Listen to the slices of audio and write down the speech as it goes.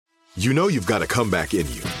You know you've got a comeback in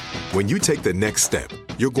you. When you take the next step,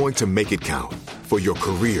 you're going to make it count for your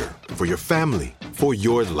career, for your family, for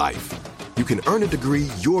your life. You can earn a degree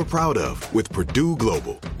you're proud of with Purdue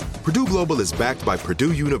Global. Purdue Global is backed by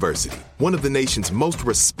Purdue University, one of the nation's most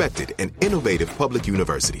respected and innovative public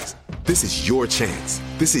universities. This is your chance.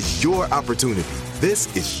 This is your opportunity.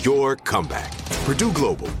 This is your comeback. Purdue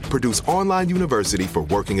Global, Purdue's online university for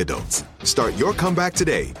working adults. Start your comeback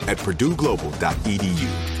today at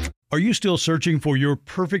purdueglobal.edu. Are you still searching for your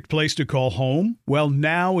perfect place to call home? Well,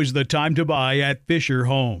 now is the time to buy at Fisher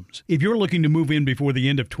Homes. If you're looking to move in before the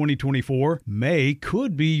end of 2024, May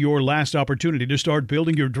could be your last opportunity to start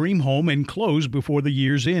building your dream home and close before the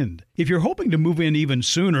year's end. If you're hoping to move in even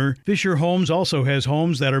sooner, Fisher Homes also has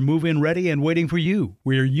homes that are move-in ready and waiting for you,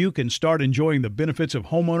 where you can start enjoying the benefits of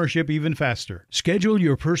homeownership even faster. Schedule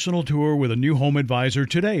your personal tour with a new home advisor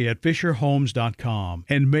today at FisherHomes.com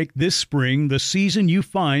and make this spring the season you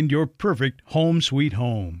find your perfect home sweet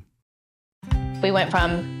home. We went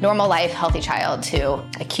from normal life, healthy child to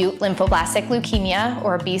acute lymphoblastic leukemia,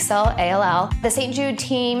 or B-cell ALL. The St. Jude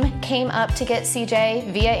team came up to get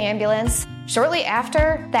CJ via ambulance. Shortly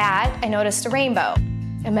after that, I noticed a rainbow.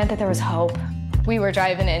 It meant that there was hope. We were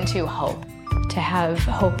driving into hope. To have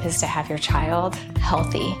hope is to have your child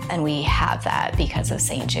healthy, and we have that because of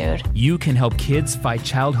St. Jude. You can help kids fight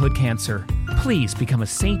childhood cancer. Please become a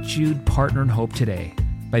St. Jude Partner in Hope today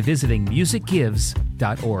by visiting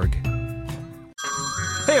musicgives.org.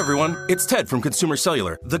 Hey everyone, it's Ted from Consumer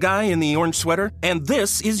Cellular, the guy in the orange sweater, and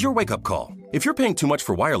this is your wake-up call. If you're paying too much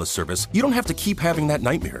for wireless service, you don't have to keep having that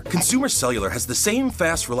nightmare. Consumer Cellular has the same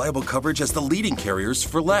fast, reliable coverage as the leading carriers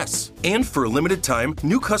for less. And for a limited time,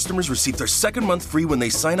 new customers receive their second month free when they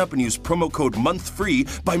sign up and use promo code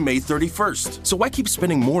MONTHFREE by May 31st. So why keep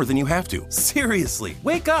spending more than you have to? Seriously,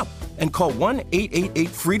 wake up and call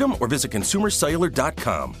 1-888-FREEDOM or visit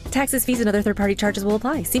consumercellular.com. Taxes, fees, and other third-party charges will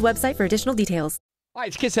apply. See website for additional details. All right,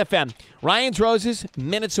 it's Kiss FM. Ryan's Roses,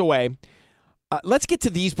 minutes away. Let's get to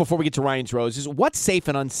these before we get to Ryan's Roses. What's safe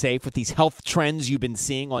and unsafe with these health trends you've been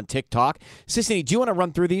seeing on TikTok? Sissany, do you want to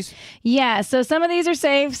run through these? Yeah, so some of these are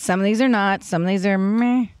safe, some of these are not, some of these are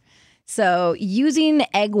meh. So using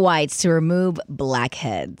egg whites to remove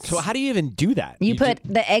blackheads. So how do you even do that? You put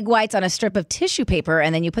the egg whites on a strip of tissue paper,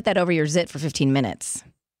 and then you put that over your zit for 15 minutes.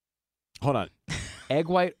 Hold on. Egg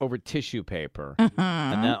white over tissue paper and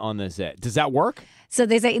that on the zit. Does that work? So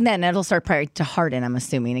they say then it'll start probably to harden, I'm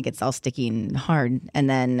assuming. It gets all sticky and hard. And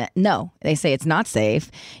then, no, they say it's not safe.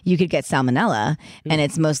 You could get salmonella, and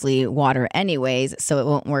it's mostly water anyways, so it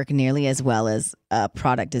won't work nearly as well as a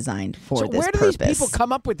product designed for this purpose. So where do these people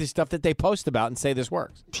come up with this stuff that they post about and say this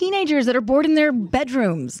works? Teenagers that are bored in their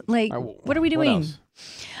bedrooms. Like, what are we doing?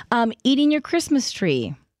 Eating your Christmas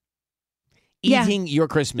tree. Eating your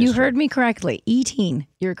Christmas tree. You heard me correctly. Eating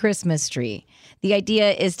your Christmas tree. The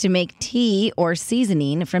idea is to make tea or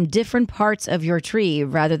seasoning from different parts of your tree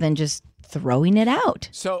rather than just throwing it out.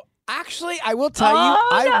 So actually, I will tell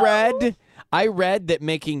you, I read that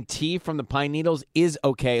making tea from the pine needles is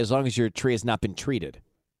okay as long as your tree has not been treated.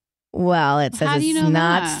 Well, it says it's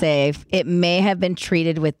not safe. It may have been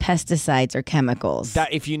treated with pesticides or chemicals.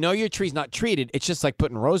 That if you know your tree's not treated, it's just like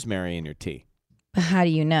putting rosemary in your tea. But how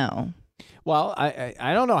do you know? Well,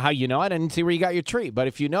 I don't know how you know. I didn't see where you got your tree. But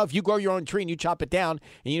if you know, if you grow your own tree and you chop it down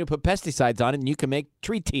and you put pesticides on it, and you can make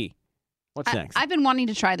tree tea. What's next? I've been wanting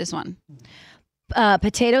to try this one.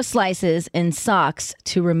 Potato slices in socks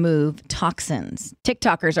to remove toxins.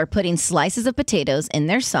 TikTokers are putting slices of potatoes in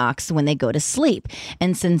their socks when they go to sleep.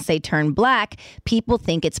 And since they turn black, people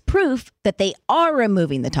think it's proof that they are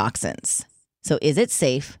removing the toxins. So is it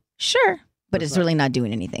safe? Sure. But it's really not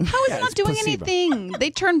doing anything. How is it not doing anything? They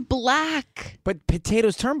turn black. But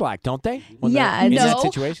potatoes turn black, don't they? In that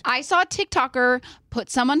situation? I saw a TikToker put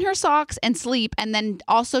some on her socks and sleep, and then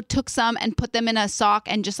also took some and put them in a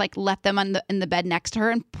sock and just like left them in the bed next to her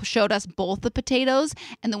and showed us both the potatoes,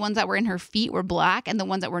 and the ones that were in her feet were black, and the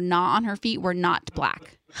ones that were not on her feet were not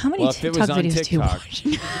black. How many TikTok videos do you watch?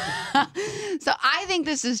 So I think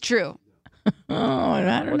this is true.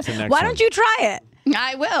 I don't know. Why don't you try it?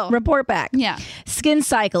 I will. Report back. Yeah. Skin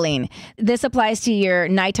cycling. This applies to your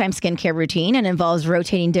nighttime skincare routine and involves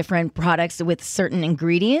rotating different products with certain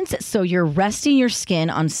ingredients. So you're resting your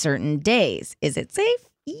skin on certain days. Is it safe?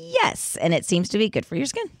 Yes. And it seems to be good for your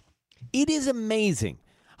skin. It is amazing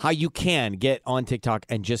how you can get on TikTok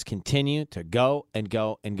and just continue to go and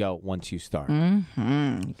go and go once you start.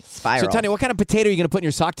 Spiral. So, Tanya, what kind of potato are you going to put in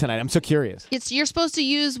your sock tonight? I'm so curious. You're supposed to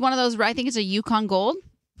use one of those, I think it's a Yukon Gold.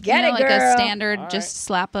 Get it, like girl. a standard, just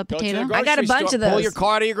slap a potato. I got a bunch of those. Pull your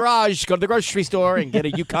car to your garage, go to the grocery store, and get a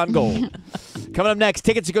Yukon Gold. Coming up next,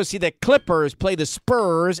 tickets to go see the Clippers play the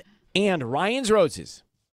Spurs and Ryan's Roses.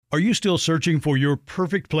 Are you still searching for your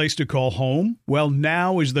perfect place to call home? Well,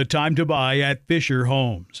 now is the time to buy at Fisher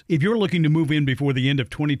Homes. If you're looking to move in before the end of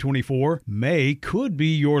 2024, May could be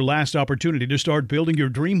your last opportunity to start building your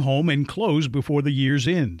dream home and close before the year's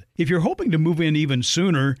end. If you're hoping to move in even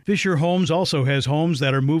sooner, Fisher Homes also has homes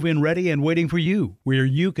that are move-in ready and waiting for you, where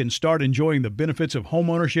you can start enjoying the benefits of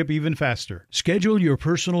homeownership even faster. Schedule your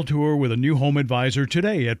personal tour with a new home advisor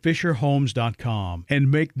today at FisherHomes.com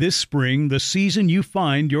and make this spring the season you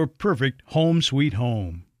find your perfect home sweet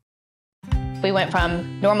home. We went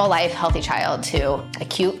from normal life, healthy child to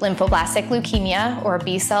acute lymphoblastic leukemia or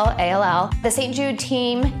B-cell ALL. The St. Jude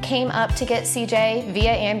team came up to get CJ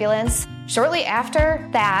via ambulance. Shortly after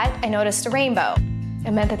that, I noticed a rainbow.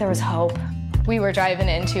 It meant that there was hope. We were driving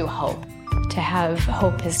into hope. To have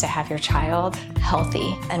hope is to have your child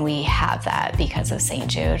healthy, and we have that because of St.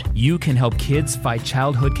 Jude. You can help kids fight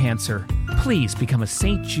childhood cancer. Please become a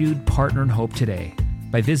St. Jude Partner in Hope today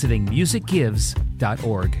by visiting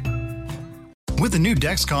musicgives.org. With the new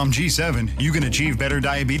Dexcom G7, you can achieve better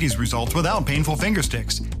diabetes results without painful finger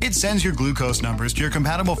sticks. It sends your glucose numbers to your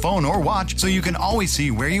compatible phone or watch so you can always see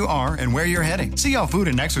where you are and where you're heading. See how food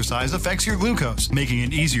and exercise affects your glucose, making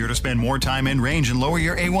it easier to spend more time in range and lower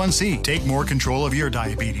your A1C. Take more control of your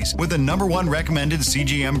diabetes with the #1 recommended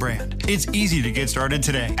CGM brand. It's easy to get started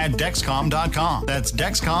today at Dexcom.com. That's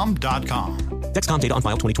Dexcom.com. Dexcom data on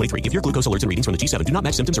file 2023. If your glucose alerts and readings from the G7 do not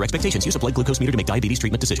match symptoms or expectations, use a blood glucose meter to make diabetes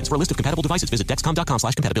treatment decisions. For a list of compatible devices, visit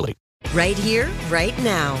Dexcom.com/compatibility. Right here, right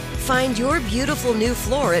now. Find your beautiful new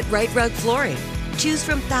floor at Right Rug Flooring. Choose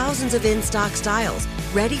from thousands of in-stock styles,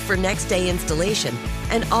 ready for next day installation,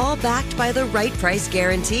 and all backed by the right price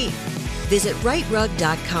guarantee. Visit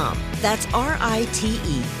rightrug.com. That's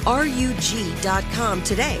RITERUG.com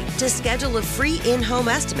today to schedule a free in-home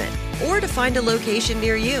estimate or to find a location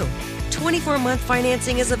near you. 24-month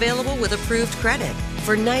financing is available with approved credit.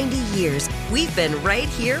 For 90 years, we've been right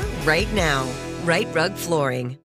here, right now. Right Rug Flooring.